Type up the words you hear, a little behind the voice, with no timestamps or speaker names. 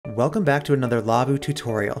Welcome back to another LAVU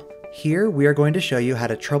tutorial. Here we are going to show you how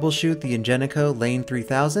to troubleshoot the Ingenico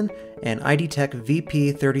LANE3000 and IDTech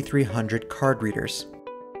VP3300 card readers.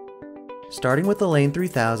 Starting with the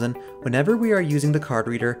LANE3000, whenever we are using the card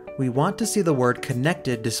reader, we want to see the word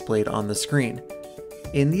connected displayed on the screen.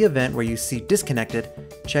 In the event where you see disconnected,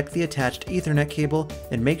 check the attached Ethernet cable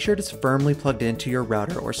and make sure it is firmly plugged into your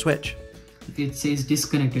router or switch. It says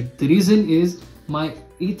disconnected. The reason is my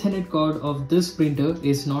Ethernet cord of this printer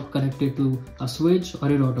is not connected to a switch or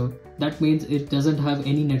a router. That means it doesn't have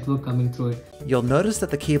any network coming through it. You'll notice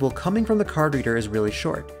that the cable coming from the card reader is really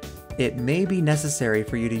short. It may be necessary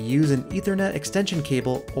for you to use an Ethernet extension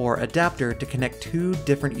cable or adapter to connect two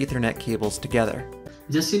different Ethernet cables together.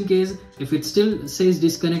 Just in case, if it still says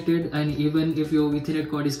disconnected and even if your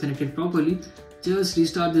Ethernet cord is connected properly, just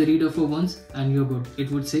restart the reader for once and you're good. It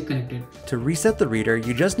would say connected. To reset the reader,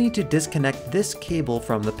 you just need to disconnect this cable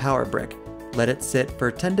from the power brick. Let it sit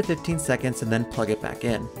for 10 to 15 seconds and then plug it back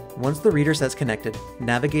in. Once the reader says connected,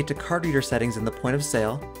 navigate to card reader settings in the point of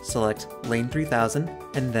sale, select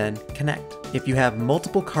LANE3000, and then connect. If you have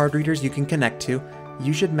multiple card readers you can connect to,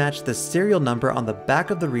 you should match the serial number on the back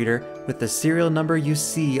of the reader with the serial number you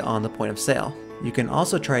see on the point of sale. You can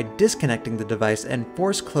also try disconnecting the device and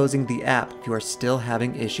force closing the app if you are still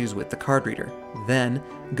having issues with the card reader. Then,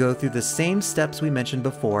 go through the same steps we mentioned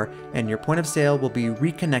before and your point of sale will be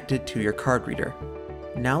reconnected to your card reader.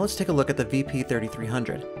 Now let's take a look at the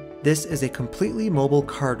VP3300. This is a completely mobile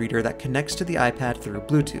card reader that connects to the iPad through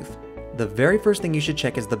Bluetooth. The very first thing you should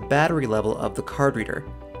check is the battery level of the card reader.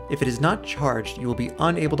 If it is not charged, you will be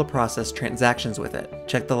unable to process transactions with it.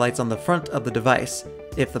 Check the lights on the front of the device.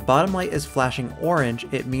 If the bottom light is flashing orange,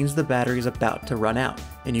 it means the battery is about to run out,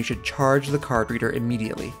 and you should charge the card reader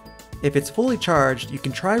immediately. If it's fully charged, you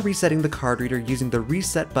can try resetting the card reader using the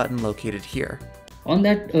reset button located here. On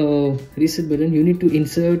that reset button, you need to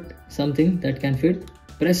insert something that can fit.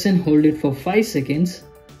 Press and hold it for 5 seconds.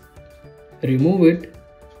 Remove it.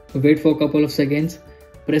 Wait for a couple of seconds.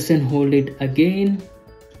 Press and hold it again.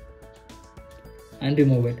 And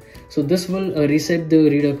remove it. So this will reset the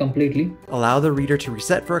reader completely. Allow the reader to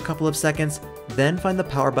reset for a couple of seconds, then find the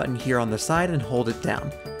power button here on the side and hold it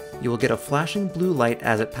down. You will get a flashing blue light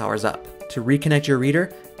as it powers up. To reconnect your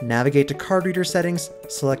reader, navigate to card reader settings,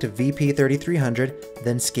 select VP3300,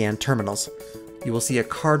 then scan terminals. You will see a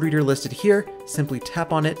card reader listed here, simply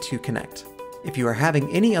tap on it to connect. If you are having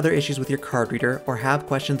any other issues with your card reader or have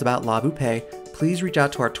questions about LAVU Pay, please reach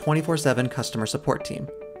out to our 24/7 customer support team.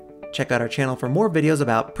 Check out our channel for more videos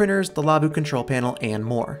about printers, the LAVU control panel, and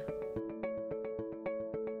more.